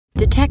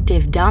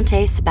Detective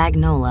Dante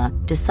Spagnola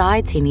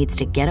decides he needs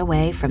to get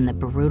away from the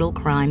brutal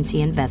crimes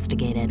he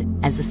investigated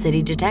as a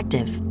city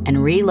detective and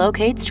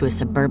relocates to a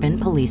suburban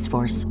police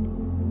force.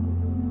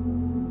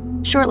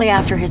 Shortly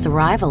after his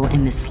arrival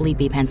in the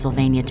sleepy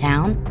Pennsylvania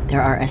town,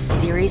 there are a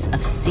series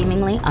of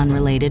seemingly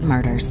unrelated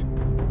murders.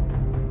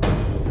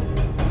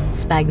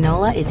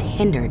 Spagnola is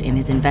hindered in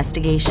his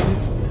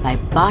investigations by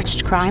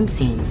botched crime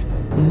scenes,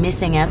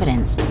 missing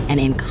evidence, and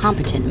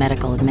incompetent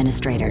medical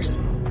administrators.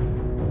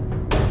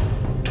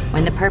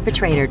 When the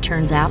perpetrator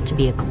turns out to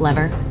be a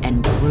clever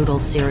and brutal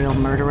serial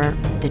murderer,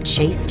 the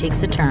chase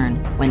takes a turn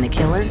when the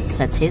killer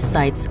sets his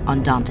sights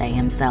on Dante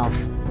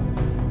himself.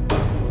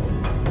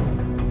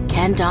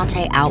 Can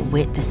Dante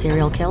outwit the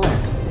serial killer,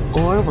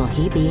 or will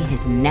he be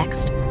his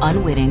next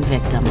unwitting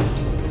victim?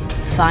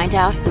 Find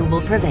out who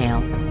will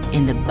prevail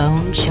in the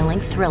bone-chilling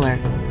thriller,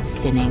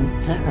 Thinning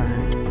the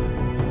Herd.